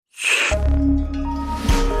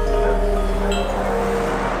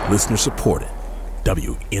Listener supported.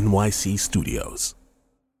 WNYC Studios.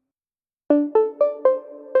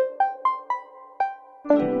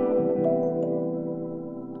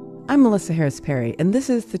 I'm Melissa Harris Perry, and this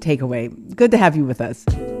is The Takeaway. Good to have you with us.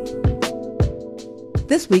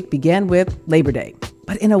 This week began with Labor Day,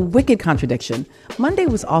 but in a wicked contradiction, Monday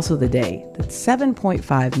was also the day that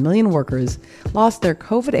 7.5 million workers lost their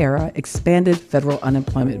COVID-era expanded federal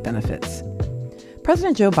unemployment benefits.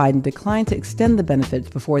 President Joe Biden declined to extend the benefits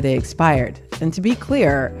before they expired. And to be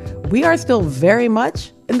clear, we are still very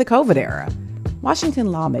much in the COVID era.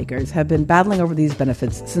 Washington lawmakers have been battling over these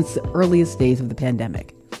benefits since the earliest days of the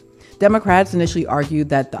pandemic. Democrats initially argued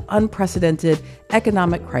that the unprecedented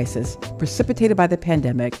economic crisis precipitated by the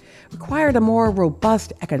pandemic required a more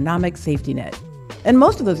robust economic safety net. And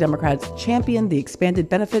most of those Democrats championed the expanded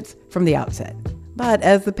benefits from the outset. But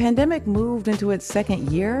as the pandemic moved into its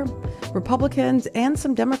second year, Republicans and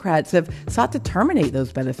some Democrats have sought to terminate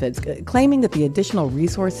those benefits, claiming that the additional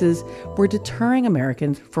resources were deterring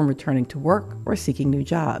Americans from returning to work or seeking new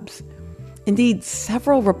jobs. Indeed,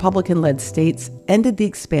 several Republican-led states ended the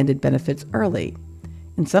expanded benefits early,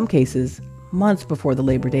 in some cases, months before the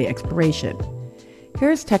Labor Day expiration.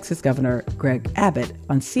 Here's Texas Governor Greg Abbott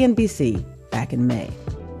on CNBC back in May.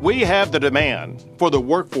 We have the demand for the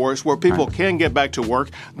workforce where people can get back to work.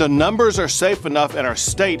 The numbers are safe enough in our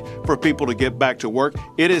state for people to get back to work.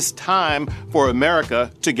 It is time for America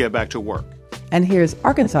to get back to work. And here's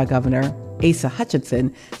Arkansas Governor Asa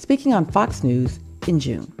Hutchinson speaking on Fox News in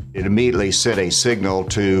June. It immediately sent a signal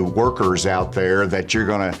to workers out there that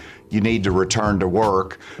you need to return to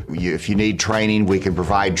work. If you need training, we can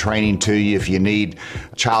provide training to you. If you need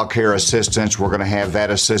child care assistance, we're going to have that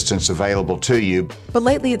assistance available to you. But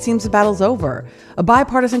lately, it seems the battle's over. A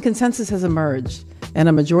bipartisan consensus has emerged, and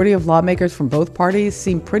a majority of lawmakers from both parties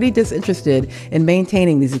seem pretty disinterested in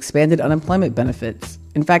maintaining these expanded unemployment benefits.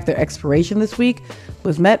 In fact, their expiration this week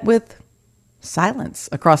was met with silence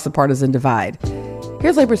across the partisan divide.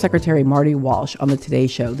 Here's Labor Secretary Marty Walsh on the Today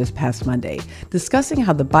Show this past Monday, discussing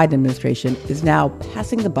how the Biden administration is now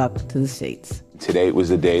passing the buck to the states. Today was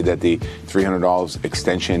the day that the $300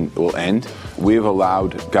 extension will end. We've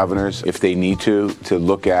allowed governors, if they need to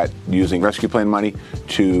look at using rescue plan money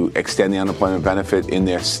to extend the unemployment benefit in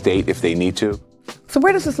their state if they need to. So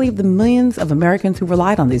where does this leave the millions of Americans who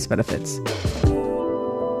relied on these benefits?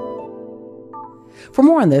 For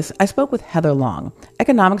more on this, I spoke with Heather Long,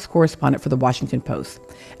 economics correspondent for The Washington Post,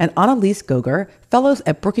 and Annalise Goger, fellows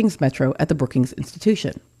at Brookings Metro at the Brookings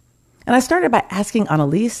Institution. And I started by asking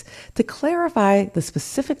Annalise to clarify the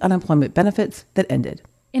specific unemployment benefits that ended.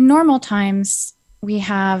 In normal times, we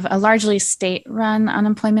have a largely state-run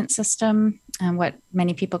unemployment system, what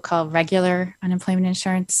many people call regular unemployment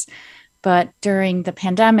insurance. But during the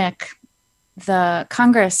pandemic, the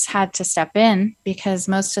Congress had to step in because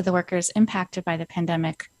most of the workers impacted by the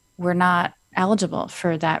pandemic were not eligible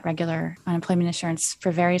for that regular unemployment insurance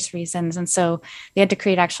for various reasons. And so they had to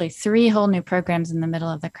create actually 3 whole new programs in the middle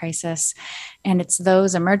of the crisis. And it's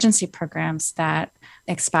those emergency programs that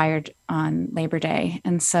expired on Labor Day.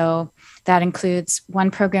 And so that includes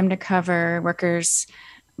one program to cover workers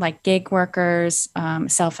like gig workers,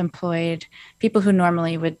 self-employed, people who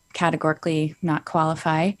normally would categorically not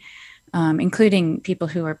qualify, including people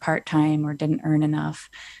who were part-time or didn't earn enough.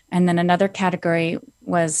 And then another category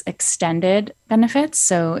was extended benefits.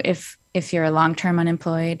 So if you're long-term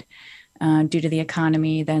unemployed due to the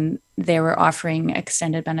economy, then they were offering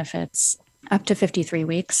extended benefits up to 53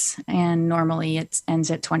 weeks. And normally it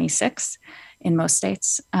ends at 26 in most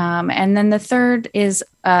states. And then the third is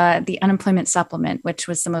the unemployment supplement, which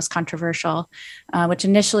was the most controversial, which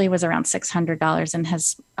initially was around $600 and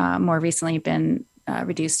has more recently been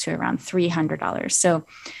reduced to around $300. So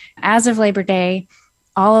as of Labor Day,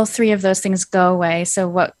 all 3 of those things go away.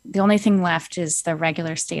 So the only thing left is the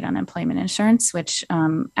regular state unemployment insurance, which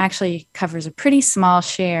actually covers a pretty small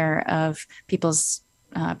share of people's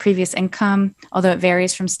previous income, although it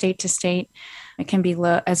varies from state to state. It can be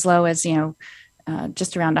as low as,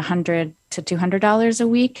 just around $100 to $200 a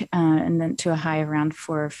week, and then to a high around $400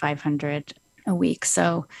 or $500 a week.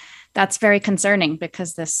 So that's very concerning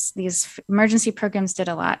because these emergency programs did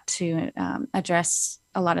a lot to address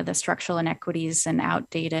a lot of the structural inequities and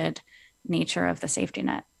outdated nature of the safety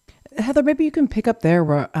net. Heather, maybe you can pick up there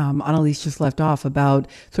where Annalise just left off about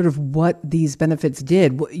sort of what these benefits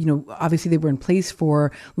did. Obviously they were in place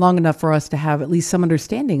for long enough for us to have at least some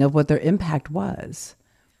understanding of what their impact was.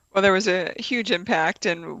 Well, there was a huge impact,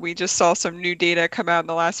 and we just saw some new data come out in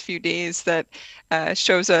the last few days that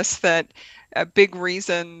shows us that a big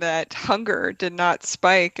reason that hunger did not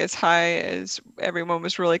spike as high as everyone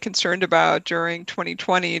was really concerned about during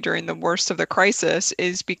 2020, during the worst of the crisis,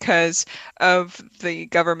 is because of the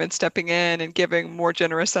government stepping in and giving more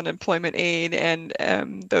generous unemployment aid and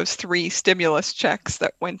those 3 stimulus checks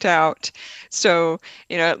that went out. So,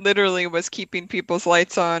 it literally was keeping people's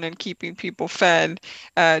lights on and keeping people fed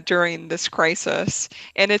during this crisis.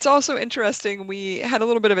 And it's also interesting, we had a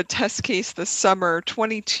little bit of a test case this summer.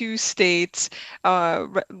 22 states,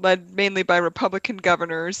 led mainly by Republican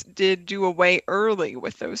governors, did do away early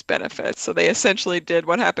with those benefits. So they essentially did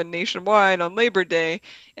what happened nationwide on Labor Day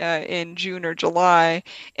in June or July.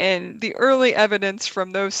 And the early evidence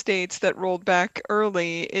from those states that rolled back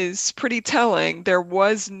early is pretty telling. There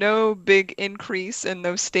was no big increase in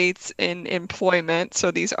those states in employment.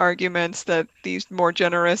 So these arguments that these more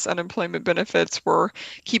generous unemployment benefits were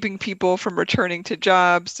keeping people from returning to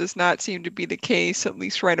jobs does not seem to be the case, at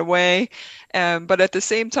least right away. But at the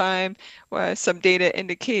same time, some data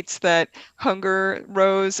indicates that hunger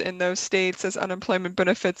rose in those states as unemployment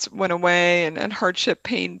benefits went away and hardship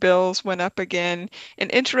paying bills went up again. And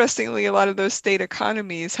interestingly, a lot of those state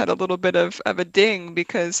economies had a little bit of a ding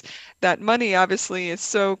because that money obviously is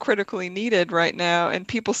so critically needed right now, and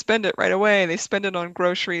people spend it right away. They spend it on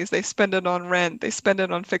groceries, they spend it on rent, they spend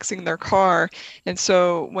it on fixing their car. And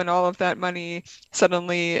so when all of that money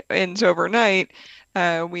suddenly ends overnight,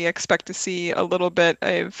 we expect to see a little bit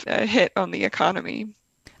of a hit on the economy.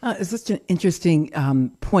 It's such an interesting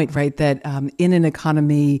point, right? That in an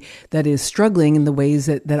economy that is struggling in the ways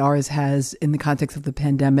that ours has in the context of the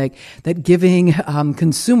pandemic, that giving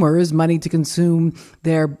consumers money to consume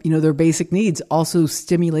their basic needs also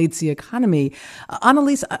stimulates the economy.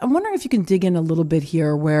 Annalise, I'm wondering if you can dig in a little bit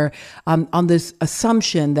here, where on this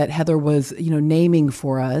assumption that Heather was naming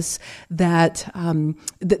for us, that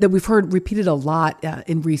that we've heard repeated a lot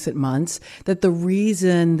in recent months, that the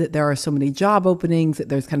reason that there are so many job openings, that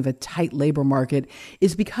there's kind of a tight labor market,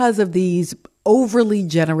 is because of these overly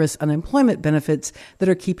generous unemployment benefits that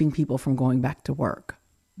are keeping people from going back to work.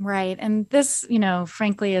 Right. And this,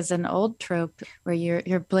 frankly, is an old trope where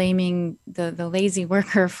you're blaming the lazy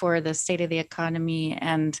worker for the state of the economy.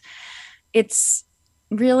 And it's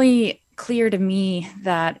really clear to me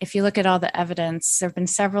that if you look at all the evidence, there have been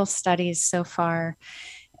several studies so far.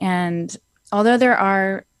 And although there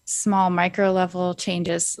are small micro level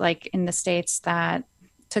changes, like in the states that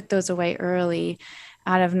took those away early,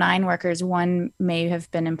 out of 9 workers, 1 may have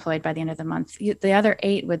been employed by the end of the month. The other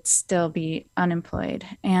 8 would still be unemployed.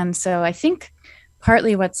 And so I think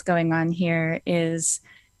partly what's going on here is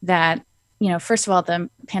that, first of all, the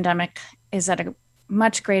pandemic is at a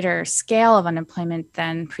much greater scale of unemployment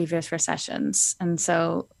than previous recessions. And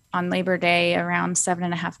so on Labor Day, around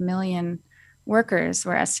 7.5 million workers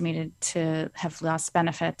were estimated to have lost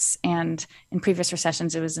benefits. And in previous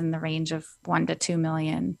recessions, it was in the range of 1 to 2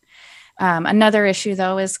 million. Another issue,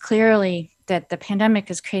 though, is clearly that the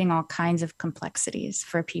pandemic is creating all kinds of complexities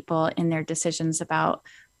for people in their decisions about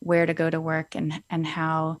where to go to work and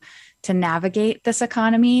how to navigate this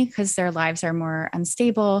economy, because their lives are more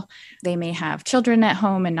unstable. They may have children at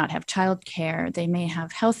home and not have childcare. They may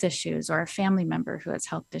have health issues or a family member who has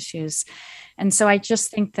health issues. And so I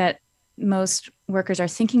just think that most workers are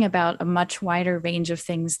thinking about a much wider range of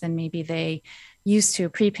things than maybe they used to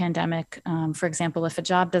pre-pandemic. For example, if a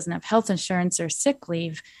job doesn't have health insurance or sick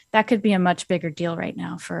leave, that could be a much bigger deal right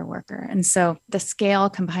now for a worker. And so the scale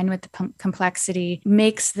combined with the complexity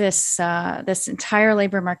makes this entire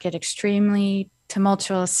labor market extremely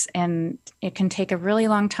tumultuous, and it can take a really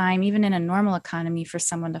long time, even in a normal economy, for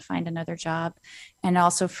someone to find another job, and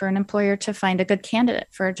also for an employer to find a good candidate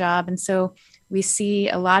for a job. And so we see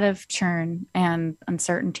a lot of churn and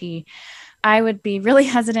uncertainty. I would be really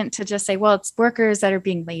hesitant to just say, well, it's workers that are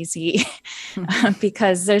being lazy,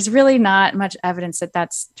 because there's really not much evidence that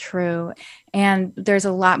that's true. And there's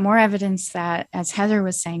a lot more evidence that, as Heather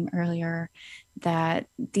was saying earlier, that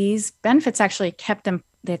these benefits actually kept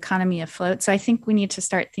the economy afloat. So I think we need to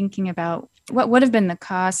start thinking about what would have been the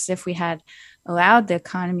cost if we had allowed the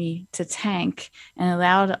economy to tank and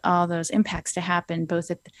allowed all those impacts to happen,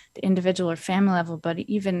 both at the individual or family level, but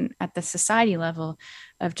even at the society level,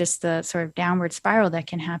 of just the sort of downward spiral that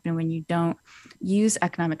can happen when you don't use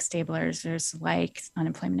economic stabilizers like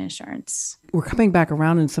unemployment insurance. We're coming back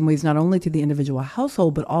around in some ways, not only to the individual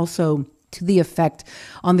household, but also to the effect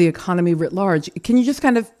on the economy writ large. Can you just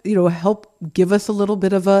kind of, help give us a little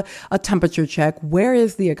bit of a temperature check? Where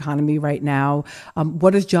is the economy right now?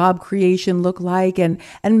 What does job creation look like? And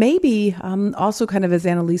maybe also kind of, as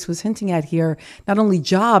Annalise was hinting at here, not only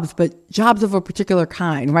jobs, but jobs of a particular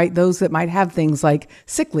kind, right? Those that might have things like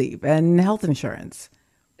sick leave and health insurance.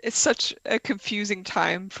 it's such a confusing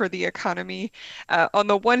time for the economy. On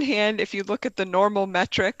the one hand, if you look at the normal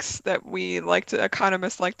metrics that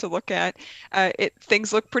economists like to look at,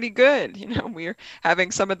 things look pretty good. We're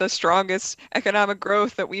having some of the strongest economic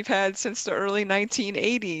growth that we've had since the early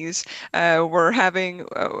 1980s.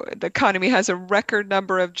 The economy has a record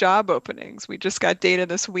number of job openings. We just got data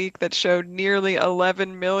this week that showed nearly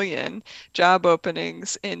 11 million job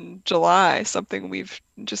openings in July, something we've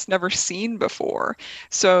just never seen before.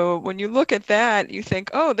 So when you look at that, you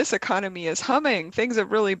think, oh, this economy is humming. Things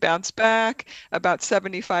have really bounced back. About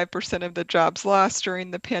 75% of the jobs lost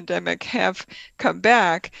during the pandemic have come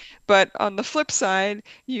back. But on the flip side,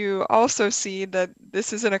 you also see that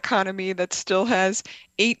this is an economy that still has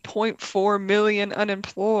 8.4 million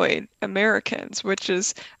unemployed Americans, which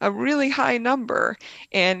is a really high number.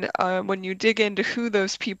 And when you dig into who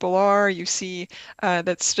those people are, you see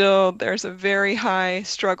that still there's a very high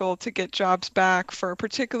struggle to get jobs back for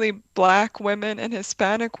particularly Black women and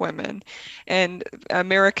Hispanic women and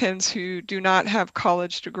Americans who do not have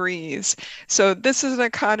college degrees. So this is an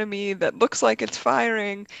economy that looks like it's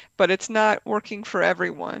firing, but it's not working for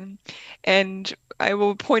everyone. And I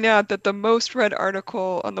will point out that the most read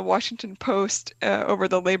article on the Washington Post over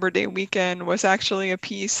the Labor Day weekend was actually a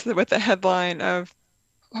piece with the headline of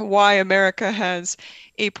why America has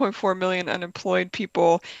 8.4 million unemployed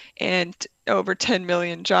people and over 10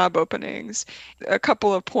 million job openings. A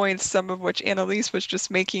couple of points, some of which Annalise was just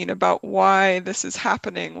making about why this is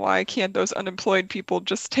happening. Why can't those unemployed people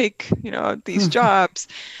just take, these jobs?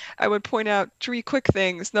 I would point out 3 quick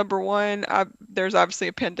things. Number one, there's obviously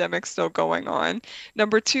a pandemic still going on.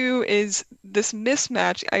 Number 2 is this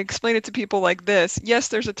mismatch. I explain it to people like this. Yes,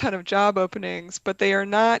 there's a ton of job openings, but they are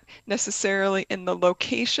not necessarily in the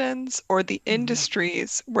locations or the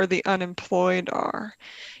industries where the unemployed are.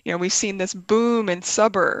 We've seen this boom in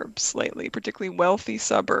suburbs lately, particularly wealthy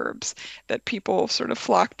suburbs that people sort of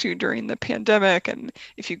flock to during the pandemic. And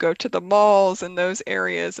if you go to the malls in those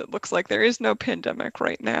areas, it looks like there is no pandemic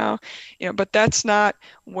right now. But that's not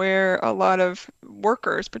where a lot of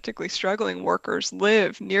workers, particularly struggling workers,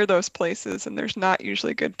 live, near those places, and there's not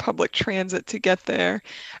usually good public transit to get there.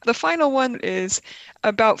 The final one is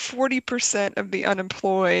about 40% of the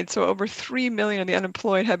unemployed, so over 3 million of the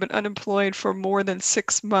unemployed, have been unemployed for more than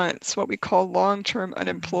 6 months, what we call long-term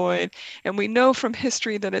unemployed. And we know from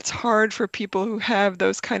history that it's hard for people who have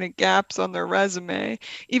those kind of gaps on their resume,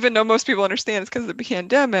 even though most people understand it's because of the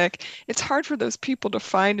pandemic, it's hard for those people to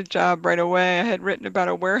find a job right away. I had written about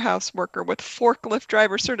a warehouse worker with forklift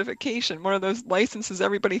driver certification, one of those licenses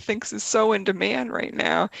everybody thinks is so in demand right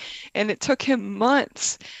now. And it took him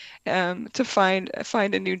months to find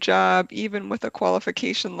a new job, even with a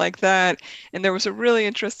qualification like that. And there was a really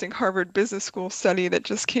interesting Harvard Business School study that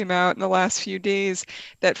just came out in the last few days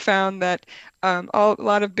that found that a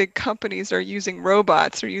lot of big companies are using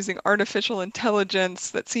robots or using artificial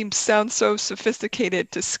intelligence that sounds so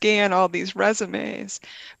sophisticated to scan all these resumes.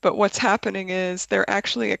 But what's happening is they're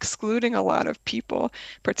actually excluding a lot of people,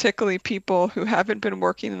 particularly people who haven't been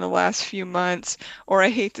working in the last few months, or I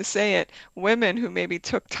hate to say it, women who maybe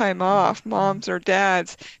took time off, moms or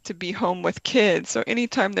dads, to be home with kids. So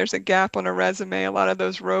anytime there's a gap on a resume, a lot of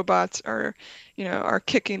those robots are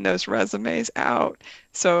kicking those resumes out.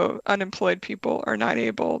 So unemployed people are not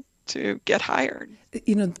able to get hired.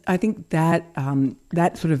 I think that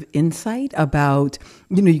that sort of insight about,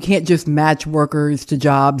 you can't just match workers to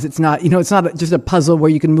jobs. It's not, it's not just a puzzle where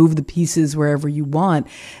you can move the pieces wherever you want.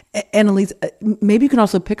 Annalise, maybe you can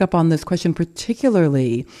also pick up on this question,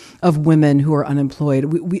 particularly of women who are unemployed.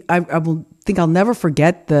 I'll never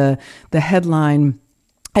forget the headline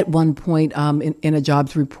at one point in a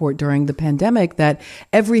jobs report during the pandemic that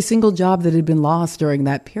every single job that had been lost during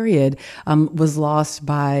that period was lost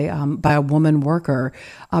by a woman worker.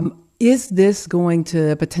 Is this going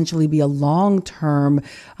to potentially be a long-term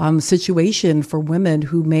situation for women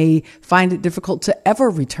who may find it difficult to ever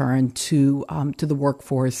return to the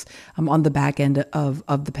workforce on the back end of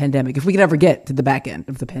the pandemic, if we could ever get to the back end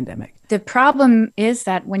of the pandemic? The problem is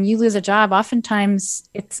that when you lose a job, oftentimes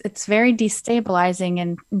it's very destabilizing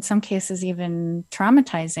and in some cases even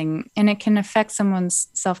traumatizing, and it can affect someone's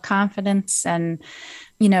self-confidence and,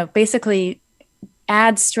 basically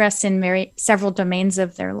add stress in several domains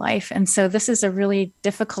of their life. And so this is a really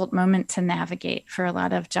difficult moment to navigate for a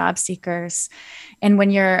lot of job seekers. And when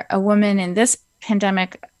you're a woman in this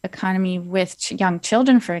pandemic economy with young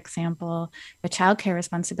children, for example, the childcare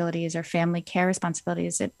responsibilities or family care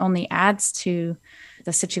responsibilities, it only adds to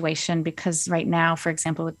the situation because right now, for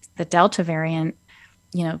example, with the Delta variant,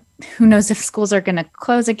 who knows if schools are going to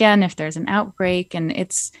close again, if there's an outbreak, and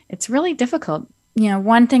it's really difficult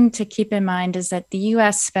One thing to keep in mind is that the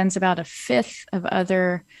US spends about a fifth of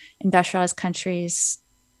other industrialized countries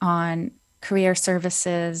on career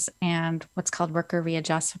services and what's called worker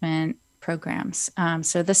readjustment programs.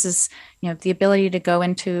 So this is, the ability to go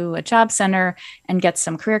into a job center and get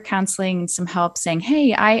some career counseling and some help saying,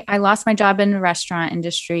 hey, I lost my job in the restaurant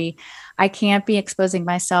industry. I can't be exposing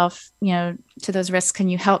myself, to those risks. Can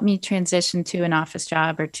you help me transition to an office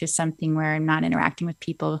job or to something where I'm not interacting with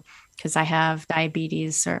people because I have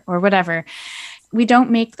diabetes or whatever? We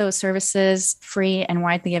don't make those services free and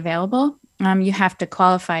widely available. You have to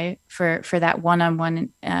qualify for that one-on-one,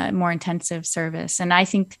 more intensive service. And I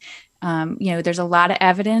think, there's a lot of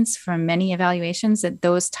evidence from many evaluations that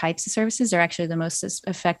those types of services are actually the most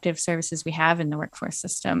effective services we have in the workforce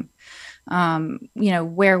system.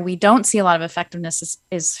 Where we don't see a lot of effectiveness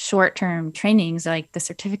is short-term trainings like the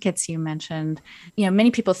certificates you mentioned. Many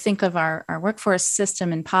people think of our workforce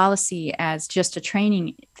system and policy as just a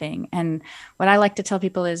training thing. And what I like to tell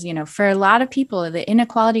people is, for a lot of people, the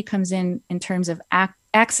inequality comes in terms of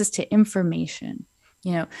access to information.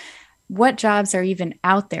 What jobs are even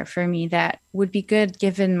out there for me that would be good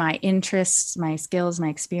given my interests, my skills, my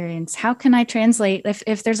experience? How can I translate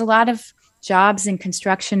if there's a lot of jobs in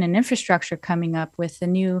construction and infrastructure coming up with the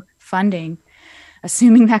new funding,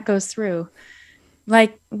 assuming that goes through?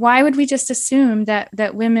 Like, why would we just assume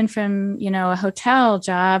that women from, a hotel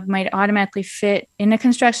job might automatically fit in a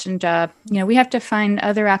construction job? We have to find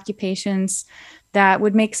other occupations that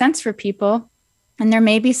would make sense for people. And there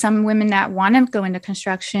may be some women that want to go into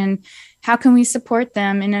construction. How can we support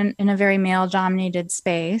them in a very male-dominated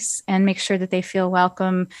space and make sure that they feel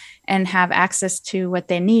welcome and have access to what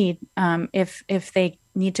they need if they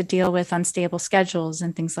need to deal with unstable schedules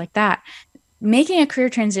and things like that? Making a career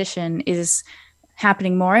transition is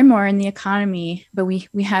happening more and more in the economy, but we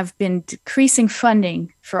have been decreasing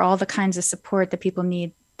funding for all the kinds of support that people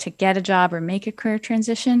need to get a job or make a career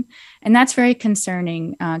transition. And that's very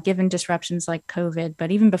concerning given disruptions like COVID. But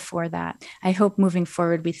even before that, I hope moving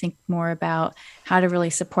forward, we think more about how to really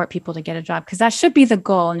support people to get a job, because that should be the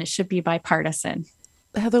goal and it should be bipartisan.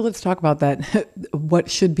 Heather, let's talk about that. What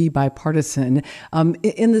should be bipartisan,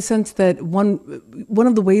 in the sense that one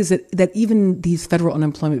of the ways that even these federal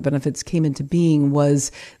unemployment benefits came into being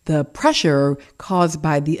was the pressure caused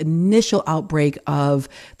by the initial outbreak of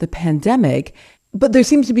the pandemic. But there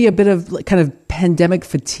seems to be a bit of kind of pandemic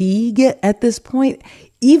fatigue at this point,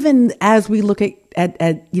 even as we look at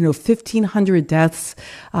 1,500 deaths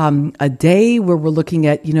a day, where we're looking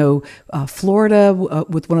at, Florida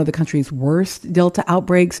with one of the country's worst Delta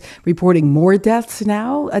outbreaks, reporting more deaths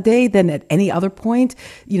now a day than at any other point.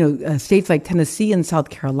 States like Tennessee and South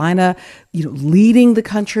Carolina, leading the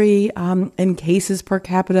country in cases per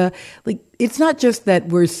capita. Like, it's not just that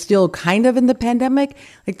we're still kind of in the pandemic,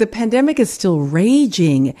 like the pandemic is still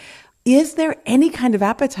raging. Is there any kind of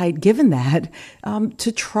appetite, given that,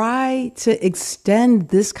 to try to extend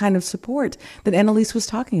this kind of support that Annalise was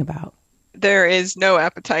talking about? There is no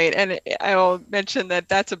appetite. And I'll mention that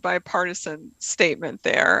that's a bipartisan statement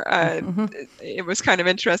there. It was kind of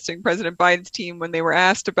interesting. President Biden's team, when they were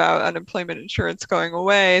asked about unemployment insurance going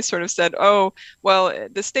away, sort of said, oh, well,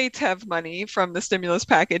 the states have money from the stimulus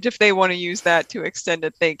package. If they want to use that to extend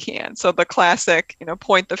it, they can. So the classic,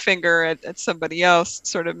 point the finger at somebody else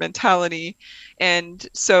sort of mentality. And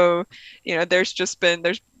so, there's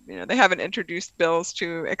they haven't introduced bills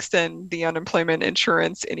to extend the unemployment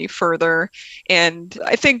insurance any further. And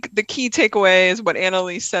I think the key takeaway is what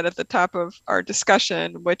Annalise said at the top of our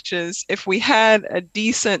discussion, which is if we had a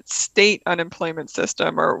decent state unemployment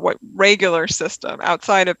system or regular system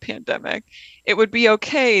outside of pandemic, it would be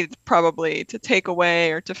okay probably to take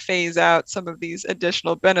away or to phase out some of these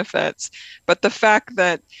additional benefits. But the fact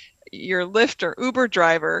that your Lyft or Uber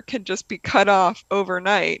driver can just be cut off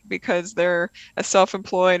overnight because they're a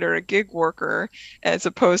self-employed or a gig worker, as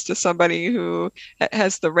opposed to somebody who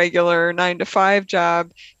has the regular 9-to-5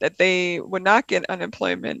 job, that they would not get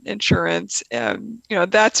unemployment insurance.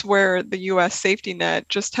 That's where the U.S. safety net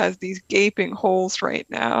just has these gaping holes right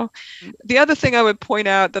now. The other thing I would point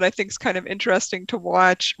out that I think is kind of interesting to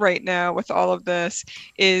watch right now with all of this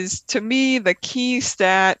is, to me, the key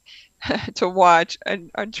stat to watch in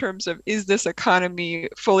terms of, is this economy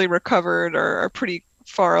fully recovered or pretty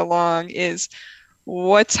far along, is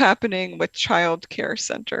what's happening with child care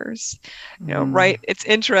centers. Right? It's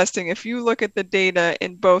interesting. If you look at the data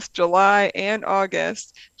in both July and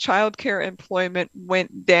August, child care employment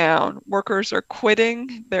went down. Workers are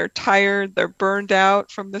quitting. They're tired. They're burned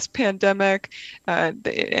out from this pandemic. And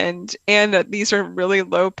these are really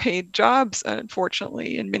low paid jobs,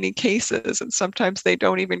 unfortunately, in many cases. And sometimes they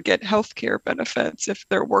don't even get health care benefits if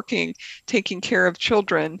they're working, taking care of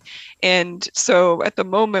children. And so at the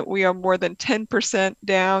moment, we are more than 10%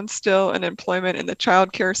 down still in employment in the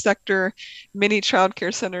childcare sector. Many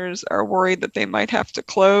childcare centers are worried that they might have to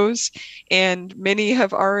close, and many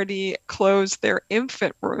have already closed their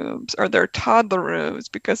infant rooms or their toddler rooms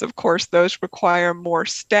because, of course, those require more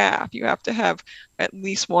staff. You have to have at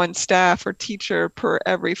least one staff or teacher per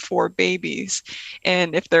every 4 babies.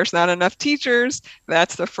 And if there's not enough teachers,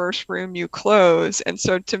 that's the first room you close. And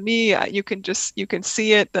so to me, you can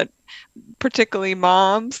see it that particularly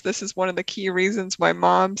moms, this is one of the key reasons why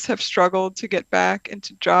moms have struggled to get back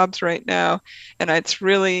into jobs right now. And it's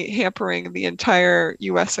really hampering the entire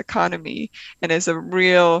U.S. economy and is a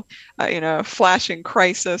real, flashing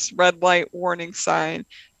crisis, red light warning sign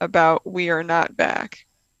about we are not back.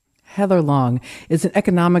 Heather Long is an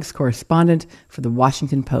economics correspondent for The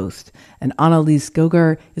Washington Post, and Annalise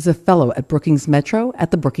Goger is a fellow at Brookings Metro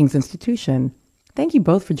at the Brookings Institution. Thank you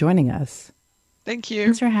both for joining us. Thank you.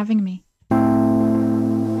 Thanks for having me.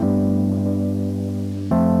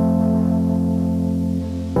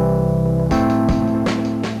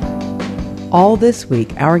 All this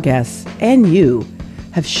week, our guests and you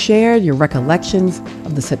have shared your recollections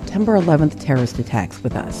of the September 11th terrorist attacks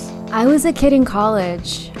with us. I was a kid in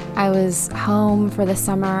college. I was home for the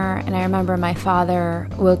summer, and I remember my father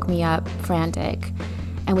woke me up frantic,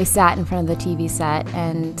 and we sat in front of the TV set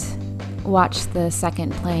and watched the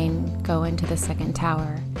second plane go into the second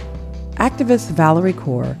tower. Activist Valerie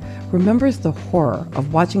Kaur remembers the horror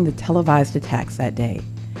of watching the televised attacks that day,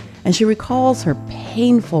 and she recalls her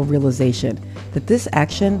painful realization that this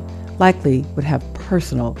action likely would have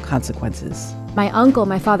personal consequences. My uncle,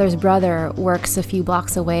 my father's brother, works a few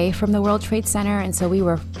blocks away from the World Trade Center, and so we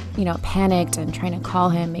were, panicked and trying to call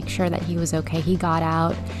him, make sure that he was okay. He got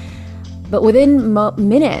out. But within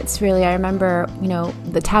minutes, really, I remember,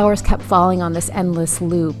 the towers kept falling on this endless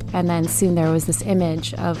loop, and then soon there was this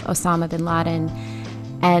image of Osama bin Laden,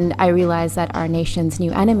 and I realized that our nation's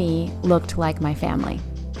new enemy looked like my family.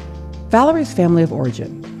 Valerie's family of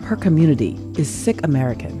origin, her community, is Sikh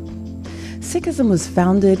American. Sikhism was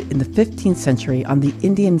founded in the 15th century on the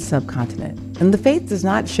Indian subcontinent, and the faith does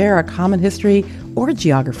not share a common history or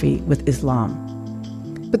geography with Islam.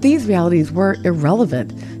 But these realities were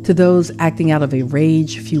irrelevant to those acting out of a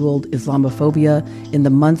rage-fueled Islamophobia in the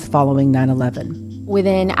months following 9/11.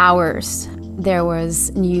 Within hours, there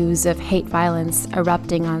was news of hate violence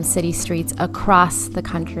erupting on city streets across the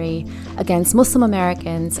country against Muslim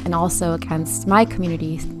Americans and also against my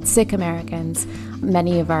community, Sikh Americans.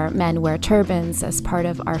 Many of our men wear turbans as part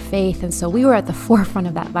of our faith, and so we were at the forefront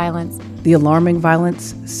of that violence. The alarming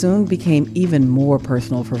violence soon became even more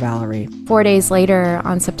personal for Valerie. 4 days later,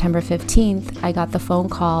 on September 15th, I got the phone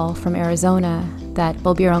call from Arizona that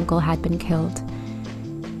Balbir uncle had been killed.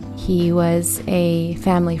 He was a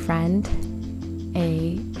family friend,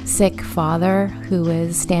 a Sikh father who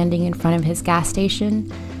was standing in front of his gas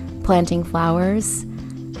station planting flowers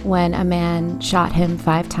when a man shot him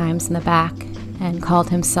 5 times in the back and called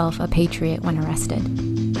himself a patriot when arrested.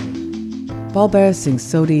 Balbir Singh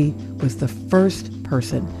Sodhi was the first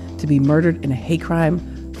person to be murdered in a hate crime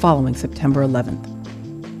following September 11th.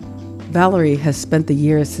 Valerie has spent the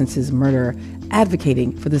years since his murder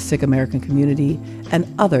advocating for the Sikh American community and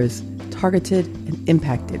others targeted and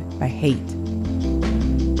impacted by hate.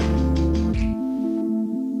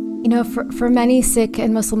 For many Sikh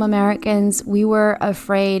and Muslim Americans, we were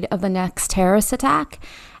afraid of the next terrorist attack.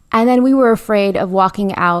 And then we were afraid of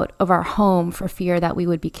walking out of our home for fear that we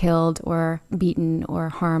would be killed or beaten or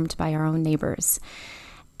harmed by our own neighbors.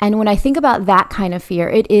 And when I think about that kind of fear,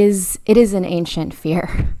 it is an ancient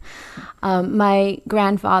fear. My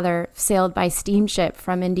grandfather sailed by steamship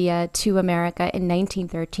from India to America in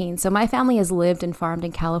 1913. So my family has lived and farmed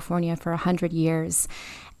in California for 100 years.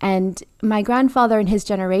 And my grandfather and his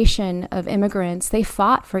generation of immigrants, they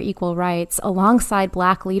fought for equal rights alongside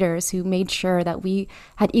Black leaders who made sure that we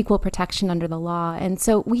had equal protection under the law. And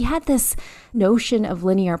so we had this notion of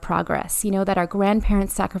linear progress, that our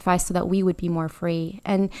grandparents sacrificed so that we would be more free.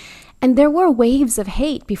 And there were waves of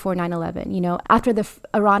hate before 9/11. After the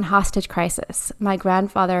Iran hostage crisis, my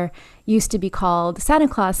grandfather used to be called Santa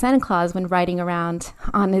Claus when riding around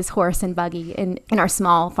on his horse and buggy in our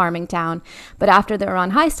small farming town. But after the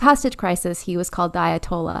Iran hostage crisis, he was called the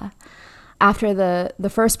Ayatollah. After the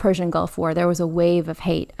first Persian Gulf War, there was a wave of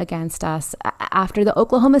hate against us. After the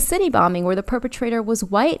Oklahoma City bombing, where the perpetrator was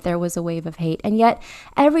white, there was a wave of hate. And yet,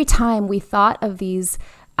 every time we thought of these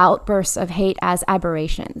outbursts of hate as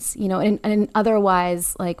aberrations, in an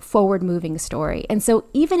otherwise like forward-moving story. And so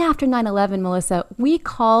even after 9/11, Melissa, we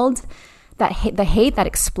called the hate that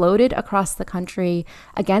exploded across the country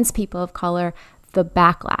against people of color the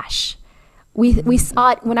backlash. We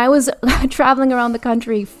saw it when I was traveling around the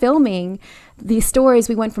country filming these stories.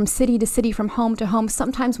 We went from city to city, from home to home,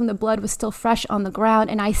 sometimes when the blood was still fresh on the ground.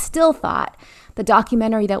 And I still thought the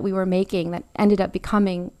documentary that we were making that ended up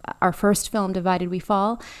becoming our first film, Divided We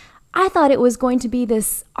Fall, I thought it was going to be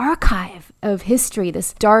this archive of history,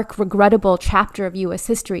 this dark, regrettable chapter of U.S.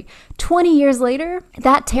 history. 20 years later,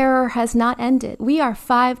 that terror has not ended. We are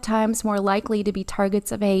 5 times more likely to be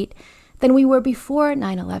targets of hate than we were before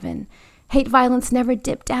 9/11. Hate violence never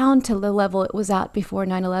dipped down to the level it was at before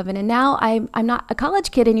 9/11. And now I'm not a college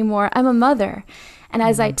kid anymore. I'm a mother. And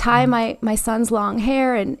as I tie my son's long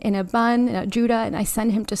hair in a bun, in a judah, and I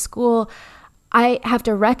send him to school, I have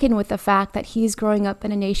to reckon with the fact that he's growing up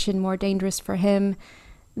in a nation more dangerous for him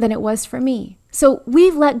than it was for me. So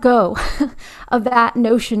we've let go of that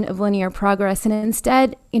notion of linear progress. And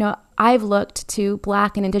instead, I've looked to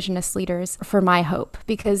Black and Indigenous leaders for my hope,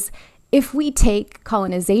 because if we take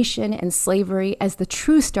colonization and slavery as the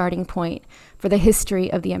true starting point for the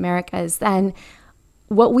history of the Americas, then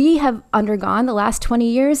what we have undergone the last 20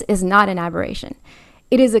 years is not an aberration.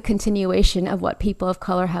 It is a continuation of what people of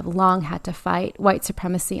color have long had to fight, white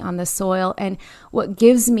supremacy on the soil. And what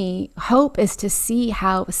gives me hope is to see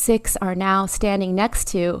how Sikhs are now standing next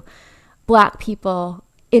to Black people,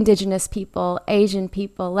 Indigenous people, Asian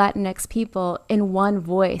people, Latinx people in one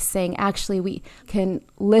voice, saying, actually, we can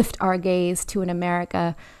lift our gaze to an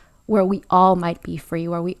America where we all might be free,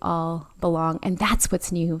 where we all belong. And that's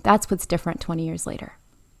what's new. That's what's different 20 years later.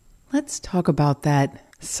 Let's talk about that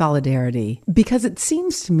solidarity, because it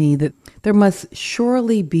seems to me that there must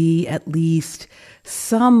surely be at least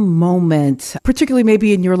some moment, particularly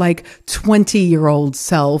maybe in your 20-year-old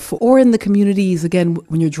self, or in the communities, again,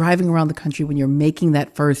 when you're driving around the country, when you're making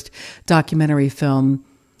that first documentary film,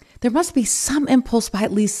 there must be some impulse by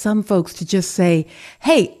at least some folks to just say,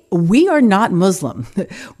 hey, we are not Muslim.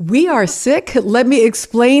 We are Sikh. Let me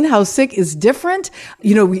explain how Sikh is different.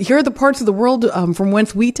 Here are the parts of the world from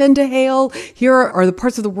whence we tend to hail. Here are the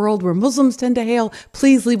parts of the world where Muslims tend to hail.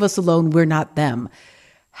 Please leave us alone. We're not them.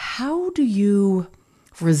 How do you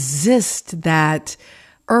resist that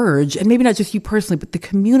urge, and maybe not just you personally, but the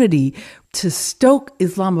community, to stoke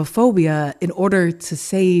Islamophobia in order to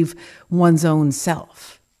save one's own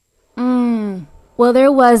self? Well,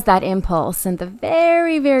 there was that impulse in the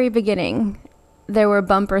very, very beginning. There were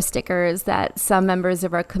bumper stickers that some members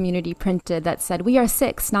of our community printed that said, "We are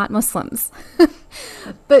Sikhs, not Muslims."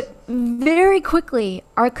 But very quickly,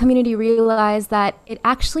 our community realized that it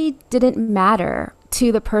actually didn't matter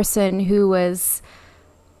to the person who was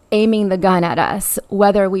aiming the gun at us,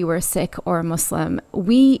 whether we were Sikh or Muslim.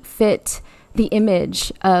 We fit the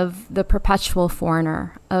image of the perpetual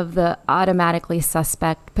foreigner, of the automatically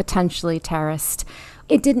suspect, potentially terrorist.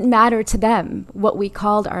 It didn't matter to them what we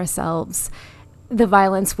called ourselves. The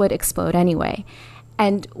violence would explode anyway.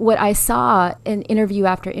 And what I saw in interview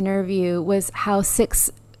after interview was how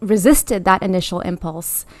Sikhs resisted that initial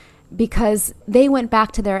impulse, because they went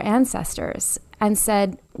back to their ancestors and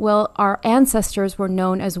said, well, our ancestors were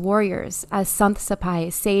known as warriors, as Sant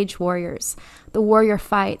Sipahi, sage warriors. The warrior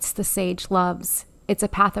fights, the sage loves. It's a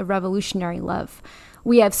path of revolutionary love.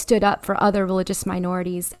 We have stood up for other religious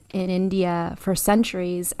minorities in India for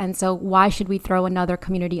centuries, and so why should we throw another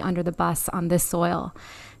community under the bus on this soil?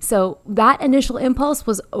 So that initial impulse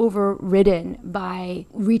was overridden by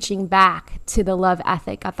reaching back to the love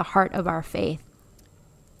ethic at the heart of our faith.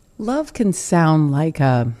 Love can sound like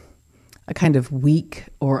a kind of weak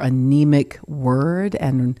or anemic word,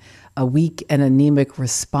 and a weak and anemic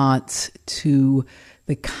response to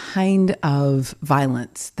the kind of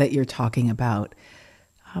violence that you're talking about.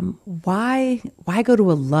 Why go to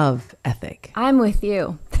a love ethic? I'm with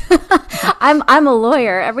you. I'm a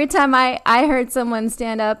lawyer. Every time I heard someone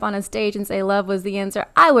stand up on a stage and say love was the answer,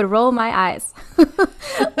 I would roll my eyes.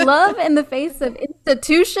 Love in the face of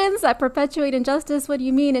institutions that perpetuate injustice. What do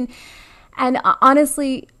you mean? And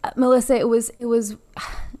honestly, Melissa, it was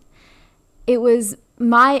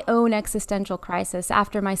my own existential crisis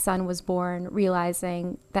after my son was born,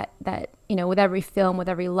 realizing that with every film, with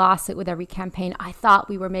every lawsuit, with every campaign, I thought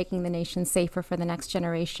we were making the nation safer for the next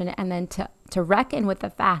generation. And then to reckon with the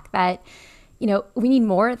fact that, we need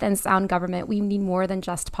more than sound government. We need more than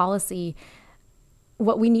just policy.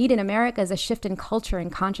 What we need in America is a shift in culture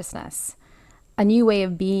and consciousness. a new way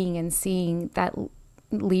of being and seeing that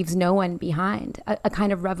leaves no one behind, a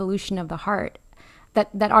kind of revolution of the heart,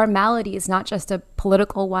 that our malady is not just a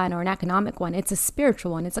political one or an economic one, it's a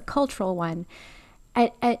spiritual one, it's a cultural one.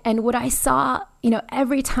 And what I saw,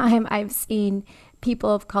 every time I've seen people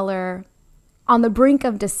of color on the brink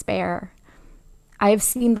of despair, I've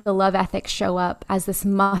seen the love ethic show up as this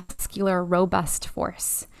muscular, robust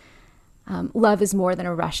force. Love is more than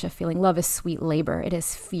a rush of feeling. Love is sweet labor. It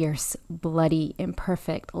is fierce, bloody,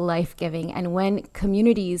 imperfect, life-giving. And when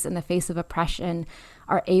communities in the face of oppression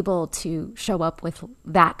are able to show up with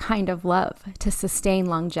that kind of love to sustain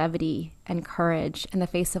longevity and courage in the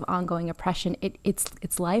face of ongoing oppression,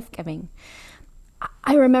 it's life-giving.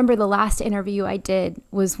 I remember the last interview I did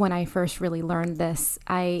was when I first really learned this.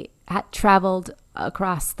 I had traveled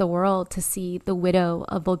across the world to see the widow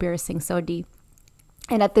of Balbir Singh Sodhi.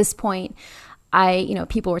 And at this point,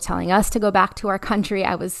 people were telling us to go back to our country.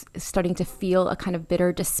 I was starting to feel a kind of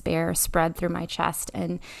bitter despair spread through my chest.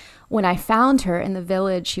 And when I found her in the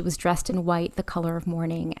village, she was dressed in white, the color of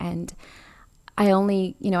mourning. And I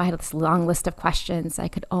had this long list of questions. I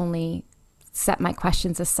could only set my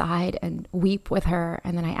questions aside and weep with her.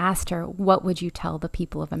 And then I asked her, what would you tell the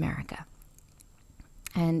people of America?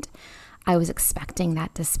 And I was expecting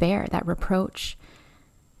that despair, that reproach.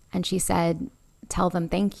 And she said, tell them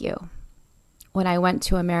thank you. When I went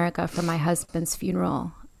to America for my husband's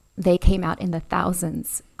funeral, they came out in the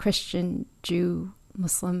thousands, Christian, Jew,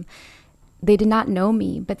 Muslim. They did not know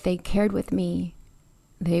me, but they cared with me.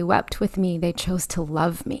 They wept with me. They chose to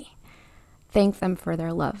love me. Thank them for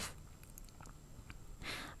their love.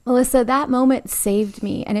 Melissa, that moment saved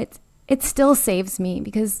me, and it still saves me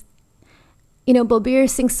because, Balbir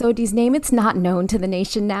Singh Sodhi's name, it's not known to the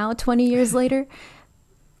nation now, 20 years later.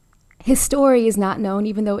 His story is not known,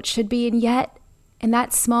 even though it should be. And yet, in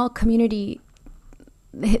that small community,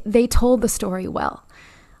 they told the story well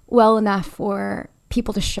enough for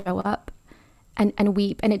people to show up and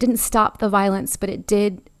weep. And it didn't stop the violence, but it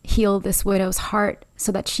did heal this widow's heart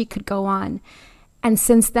so that she could go on. And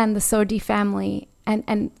since then, the Sodhi family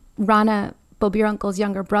and Rana, Balbir Uncle's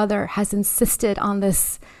younger brother, has insisted on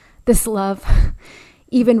this love,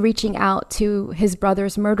 even reaching out to his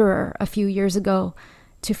brother's murderer a few years ago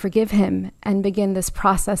to forgive him and begin this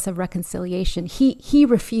process of reconciliation. He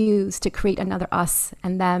refused to create another us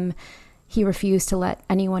and them. He refused to let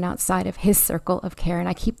anyone outside of his circle of care. And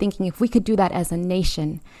I keep thinking, if we could do that as a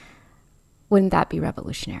nation, wouldn't that be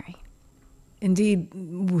revolutionary? Indeed,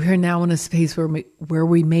 we're now in a space where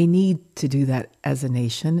we may need to do that as a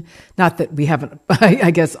nation. Not that we haven't,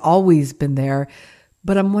 I guess, always been there,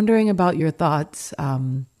 but I'm wondering about your thoughts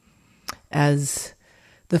as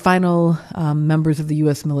the final members of the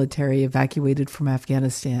U.S. military evacuated from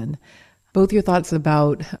Afghanistan. Both your thoughts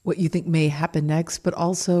about what you think may happen next, but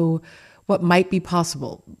also what might be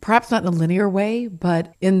possible, perhaps not in a linear way,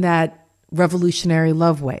 but in that revolutionary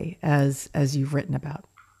love way, as you've written about.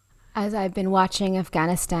 As I've been watching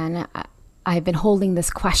Afghanistan, I've been holding this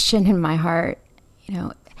question in my heart.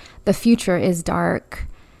 The future is dark.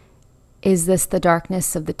 Is this the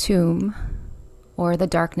darkness of the tomb or the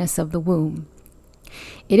darkness of the womb?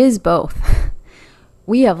 It is both.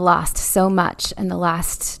 We have lost so much in the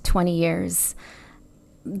last 20 years.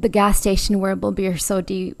 The gas station where Balbir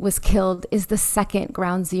Sodhi was killed is the second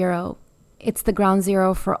ground zero. It's the ground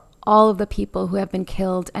zero for all of the people who have been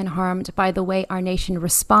killed and harmed by the way our nation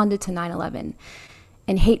responded to 9/11,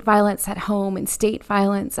 and hate violence at home and state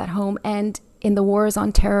violence at home and in the wars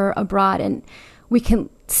on terror abroad. And we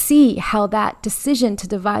can see how that decision to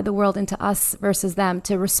divide the world into us versus them,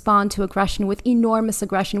 to respond to aggression with enormous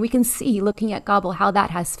aggression, we can see, looking at Kabul, how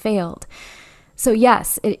that has failed. So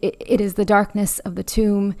yes, it is the darkness of the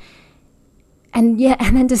tomb. And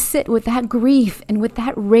then to sit with that grief and with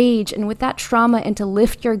that rage and with that trauma and to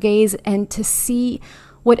lift your gaze and to see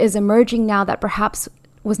what is emerging now that perhaps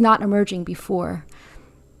was not emerging before.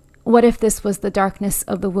 What if this was the darkness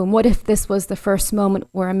of the womb? What if this was the first moment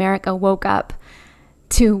where America woke up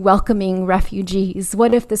to welcoming refugees?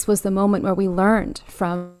 What if this was the moment where we learned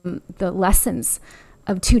from the lessons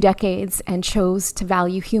of 2 decades and chose to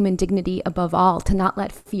value human dignity above all, to not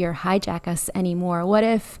let fear hijack us anymore? What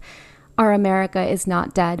if our America is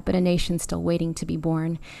not dead, but a nation still waiting to be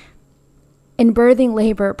born? In birthing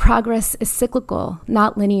labor, progress is cyclical,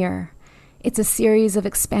 not linear. It's a series of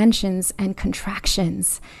expansions and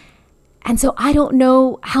contractions. And so I don't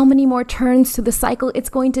know how many more turns to the cycle it's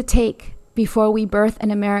going to take before we birth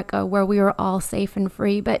an America where we are all safe and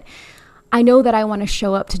free. But I know that I want to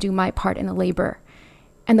show up to do my part in the labor.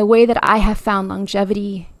 And the way that I have found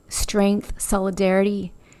longevity, strength,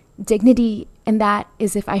 solidarity, dignity in that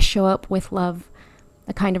is if I show up with love,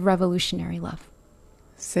 a kind of revolutionary love.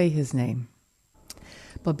 Say his name.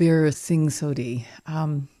 Balbir Singh Sodhi.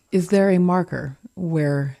 Is there a marker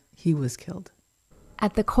where he was killed?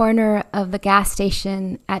 At the corner of the gas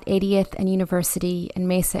station at 80th and University in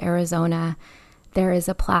Mesa, Arizona, there is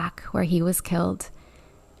a plaque where he was killed.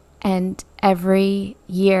 And every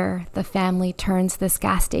year, the family turns this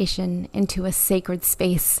gas station into a sacred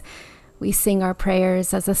space. We sing our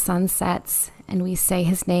prayers as the sun sets, and we say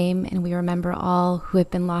his name, and we remember all who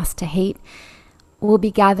have been lost to hate. We'll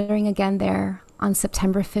be gathering again there on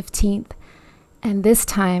September 15th. And this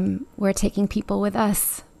time, we're taking people with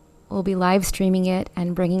us. We'll be live streaming it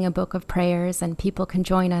and bringing a book of prayers, and people can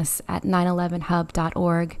join us at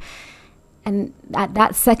 911hub.org. And at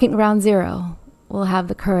that second ground zero, we'll have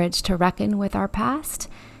the courage to reckon with our past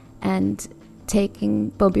and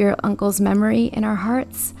taking Balbir Uncle's memory in our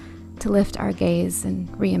hearts to lift our gaze and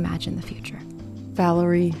reimagine the future.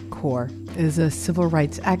 Valerie Kaur is a civil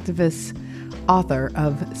rights activist, author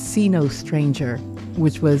of See No Stranger,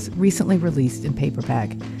 which was recently released in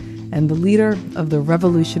paperback, and the leader of the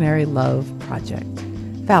Revolutionary Love Project.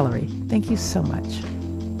 Valerie, thank you so much.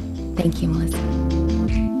 Thank you, Melissa.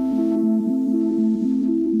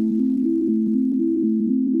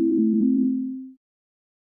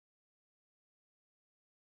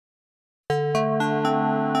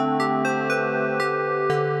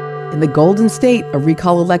 In the Golden State, a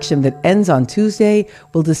recall election that ends on Tuesday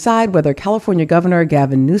will decide whether California Governor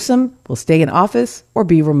Gavin Newsom will stay in office or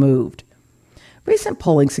be removed. Recent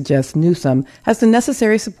polling suggests Newsom has the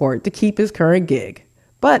necessary support to keep his current gig.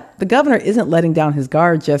 But the governor isn't letting down his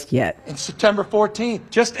guard just yet. It's September 14th,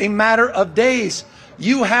 just a matter of days.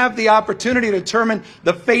 You have the opportunity to determine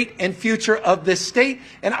the fate and future of this state,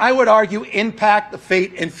 and I would argue impact the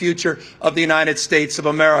fate and future of the United States of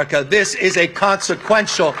America. This is a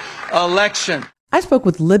consequential election. I spoke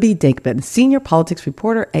with Libby Dinkman, senior politics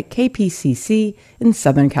reporter at KPCC in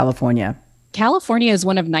Southern California. California is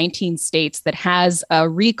one of 19 states that has a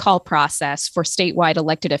recall process for statewide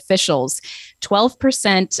elected officials.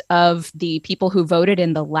 12% of the people who voted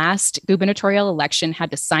in the last gubernatorial election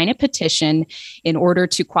had to sign a petition in order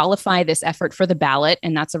to qualify this effort for the ballot.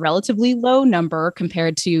 And that's a relatively low number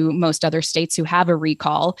compared to most other states who have a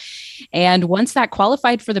recall. And once that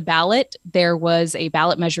qualified for the ballot, there was a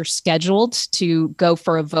ballot measure scheduled to go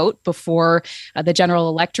for a vote before the general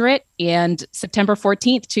electorate. And September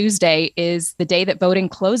 14th, Tuesday, is the day that voting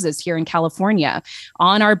closes here in California.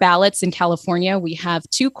 On our ballots in California, we have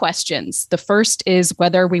two questions. The first is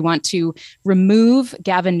whether we want to remove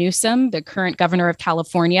Gavin Newsom, the current governor of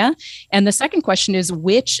California. And the second question is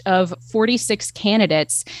which of 46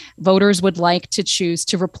 candidates voters would like to choose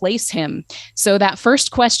to replace him. So that first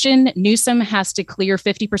question, Newsom has to clear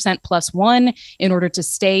 50% plus one in order to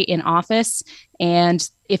stay in office. And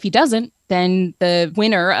if he doesn't, then the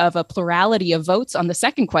winner of a plurality of votes on the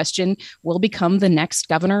second question will become the next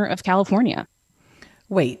governor of California.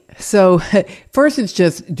 Wait, so first it's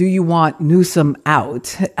just, do you want Newsom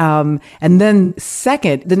out? And then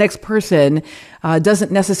second, the next person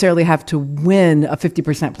doesn't necessarily have to win a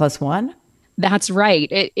 50% plus one? That's right.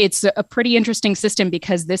 It's a pretty interesting system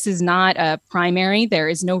because this is not a primary. There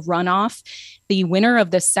is no runoff. The winner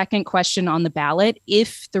of the second question on the ballot,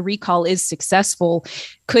 if the recall is successful,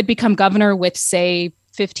 could become governor with, say,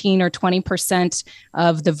 15 or 20%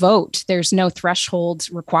 of the vote. There's no threshold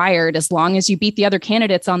required as long as you beat the other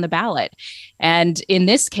candidates on the ballot. And in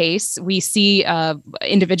this case, we see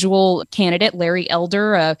individual candidate, Larry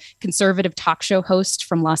Elder, a conservative talk show host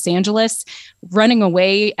from Los Angeles, running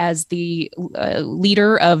away as the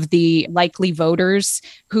leader of the likely voters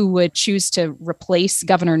who would choose to replace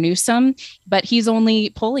Governor Newsom. But he's only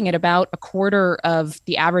polling at about a quarter of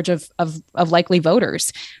the average of likely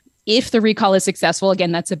voters. If the recall is successful,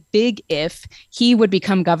 again, that's a big if, he would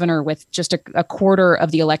become governor with just a quarter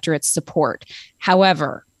of the electorate's support.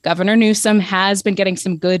 However, Governor Newsom has been getting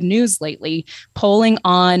some good news lately. Polling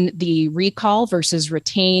on the recall versus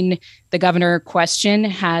retain the governor question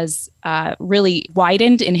has really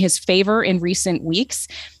widened in his favor in recent weeks.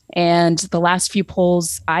 And the last few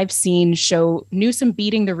polls I've seen show Newsom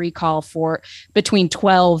beating the recall for between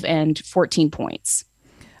 12 and 14 points.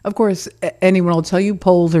 Of course, anyone will tell you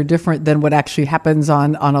polls are different than what actually happens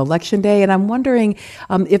on Election Day. And I'm wondering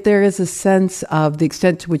if there is a sense of the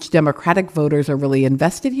extent to which Democratic voters are really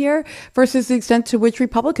invested here versus the extent to which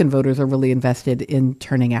Republican voters are really invested in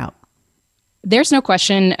turning out. There's no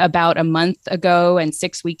question about a month ago and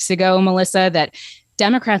 6 weeks ago, Melissa, that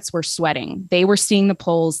Democrats were sweating. They were seeing the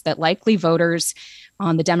polls that likely voters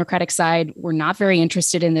on the Democratic side were not very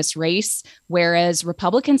interested in this race, whereas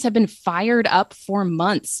Republicans have been fired up for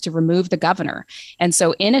months to remove the governor. And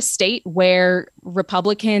so in a state where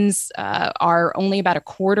Republicans are only about a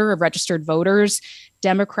quarter of registered voters,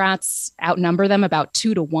 Democrats outnumber them about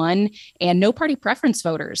 2-1, and no party preference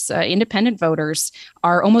voters, independent voters,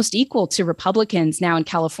 are almost equal to Republicans now in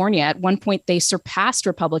California. At one point, they surpassed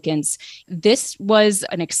Republicans. This was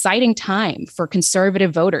an exciting time for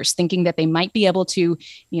conservative voters, thinking that they might be able to,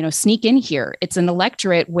 sneak in here. It's an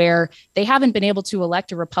electorate where they haven't been able to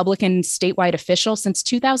elect a Republican statewide official since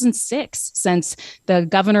 2006, since the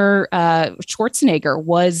governor Schwarzenegger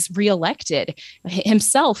was reelected,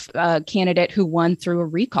 himself a candidate who won through a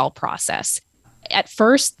recall process. At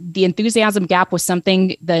first, the enthusiasm gap was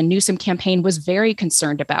something the Newsom campaign was very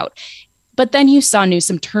concerned about. But then you saw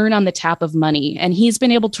Newsom turn on the tap of money, and he's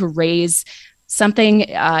been able to raise something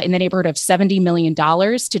in the neighborhood of $70 million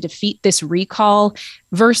to defeat this recall,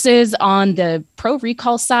 versus on the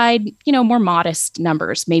pro-recall side, more modest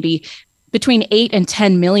numbers, maybe between 8 and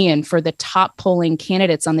 10 million for the top polling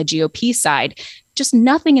candidates on the GOP side. Just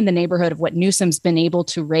nothing in the neighborhood of what Newsom's been able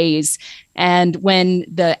to raise. And when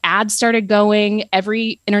the ads started going,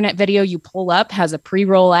 every internet video you pull up has a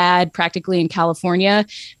pre-roll ad, practically in California,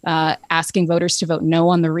 asking voters to vote no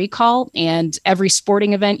on the recall. And every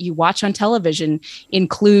sporting event you watch on television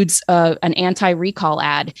includes an anti-recall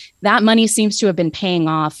ad. That money seems to have been paying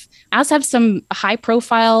off, as have some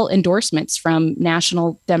high-profile endorsements from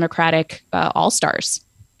national Democratic all-stars.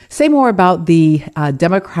 Say more about the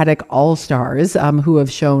Democratic all-stars who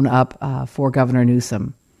have shown up for Governor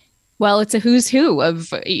Newsom. Well, it's a who's who of,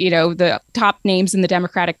 the top names in the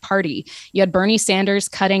Democratic Party. You had Bernie Sanders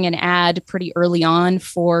cutting an ad pretty early on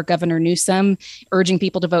for Governor Newsom, urging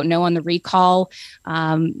people to vote no on the recall.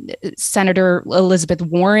 Senator Elizabeth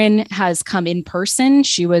Warren has come in person.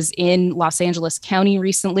 She was in Los Angeles County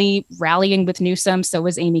recently, rallying with Newsom. So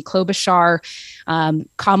was Amy Klobuchar.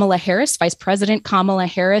 Kamala Harris, Vice President Kamala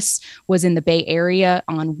Harris, was in the Bay Area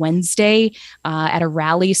on Wednesday at a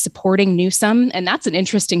rally supporting Newsom. And that's an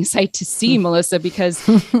interesting sight to see, Melissa, because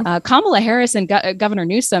Kamala Harris and Governor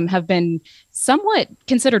Newsom have been somewhat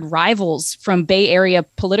considered rivals from Bay Area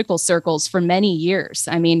political circles for many years.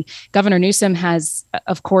 I mean, Governor Newsom has,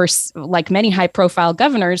 of course, like many high-profile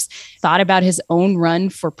governors, thought about his own run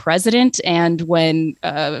for president. And when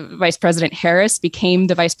Vice President Harris became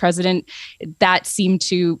the vice president, that seemed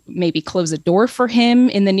to maybe close a door for him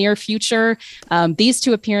in the near future. These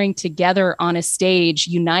two appearing together on a stage,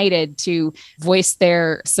 united to voice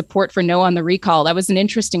their support for no on the recall. That was an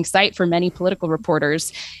interesting sight for many political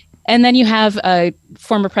reporters. And then you have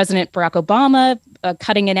former President Barack Obama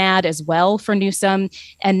cutting an ad as well for Newsom.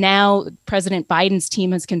 And now President Biden's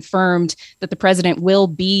team has confirmed that the president will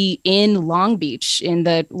be in Long Beach in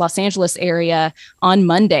the Los Angeles area on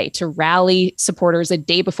Monday to rally supporters a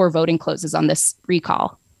day before voting closes on this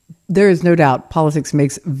recall. There is no doubt politics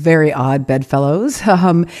makes very odd bedfellows,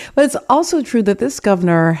 but it's also true that this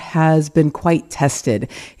governor has been quite tested.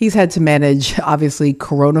 He's had to manage, obviously,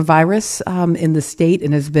 coronavirus in the state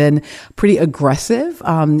and has been pretty aggressive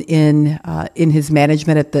in his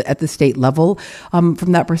management at the state level. From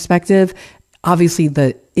that perspective, obviously,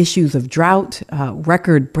 the issues of drought,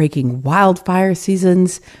 record-breaking wildfire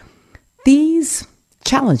seasons, these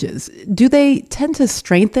challenges, do they tend to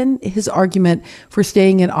strengthen his argument for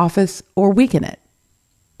staying in office or weaken it?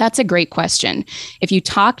 That's a great question. If you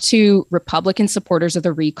talk to Republican supporters of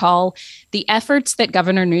the recall, the efforts that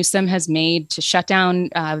Governor Newsom has made to shut down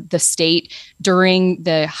the state during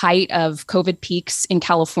the height of COVID peaks in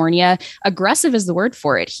California, aggressive is the word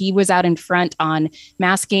for it. He was out in front on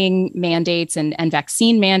masking mandates and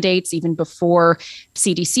vaccine mandates, even before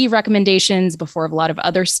CDC recommendations, before a lot of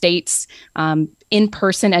other states.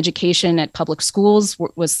 In-person education at public schools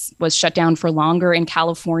was shut down for longer in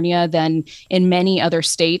California than in many other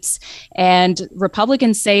states. And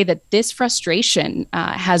Republicans say that this frustration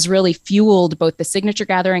has really fueled both the signature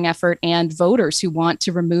gathering effort and voters who want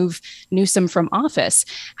to remove Newsom from office.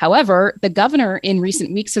 However, the governor in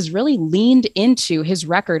recent weeks has really leaned into his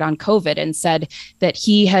record on COVID and said that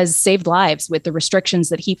he has saved lives with the restrictions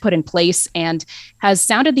that he put in place, and has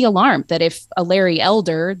sounded the alarm that if a Larry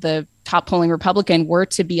Elder, the top polling Republican, were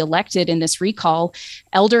to be elected in this recall,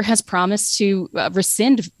 Elder has promised to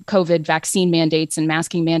rescind COVID vaccine mandates and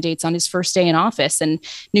masking mandates on his first day in office. And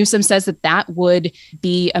Newsom says that that would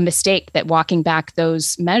be a mistake, that walking back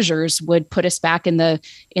those measures would put us back in the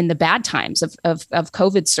bad times of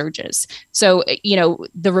COVID surges. So,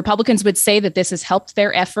 the Republicans would say that this has helped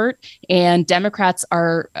their effort, and Democrats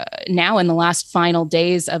are now in the last final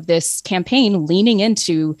days of this campaign leaning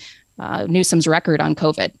into Newsom's record on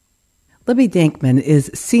COVID. Libby Dankman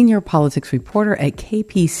is senior politics reporter at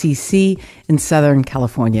KPCC in Southern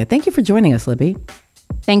California. Thank you for joining us, Libby.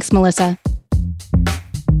 Thanks, Melissa.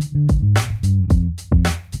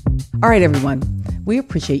 All right, everyone. We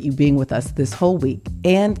appreciate you being with us this whole week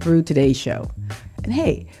and through today's show. And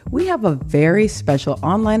hey, we have a very special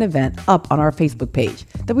online event up on our Facebook page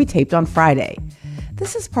that we taped on Friday.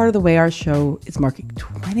 This is part of the way our show is marking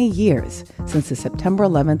 20 years since the September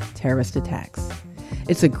 11th terrorist attacks.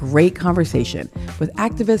 It's a great conversation with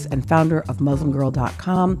activist and founder of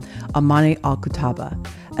MuslimGirl.com, Amani Al-Kutaba,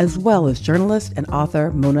 as well as journalist and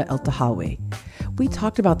author Mona Eltahawy. We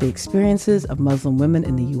talked about the experiences of Muslim women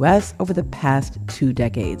in the U.S. over the past 2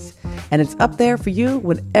 decades. And it's up there for you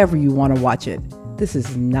whenever you want to watch it. This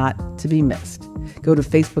is not to be missed. Go to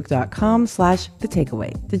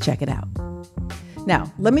facebook.com/thetakeaway to check it out.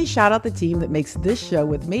 Now, let me shout out the team that makes this show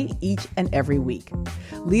with me each and every week.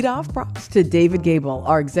 Lead off props to David Gable,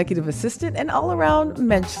 our executive assistant and all-around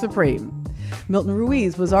mensch supreme. Milton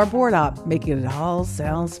Ruiz was our board op, making it all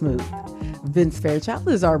sound smooth. Vince Fairchild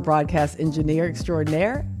is our broadcast engineer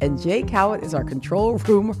extraordinaire, and Jay Cowett is our control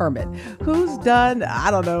room hermit, who's done,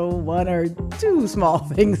 1 or 2 small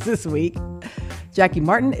things this week. Jackie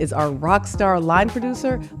Martin is our rock star line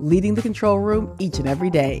producer, leading the control room each and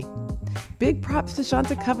every day. Big props to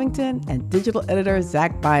Shanta Covington and digital editor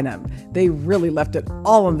Zach Bynum. They really left it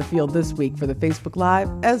all on the field this week for the Facebook Live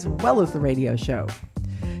as well as the radio show.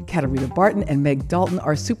 Katarina Barton and Meg Dalton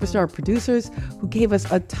are superstar producers who gave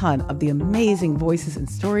us a ton of the amazing voices and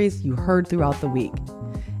stories you heard throughout the week.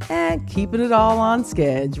 And keeping it all on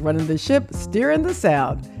schedule, running the ship, steering the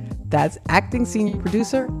sound. That's acting senior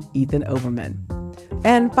producer Ethan Overman.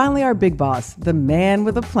 And finally, our big boss, the man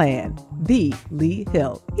with a plan, the Lee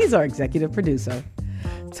Hill. He's our executive producer.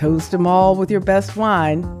 Toast them all with your best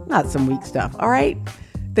wine, not some weak stuff, all right?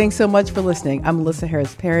 Thanks so much for listening. I'm Melissa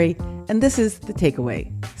Harris Perry, and this is The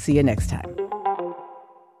Takeaway. See you next time.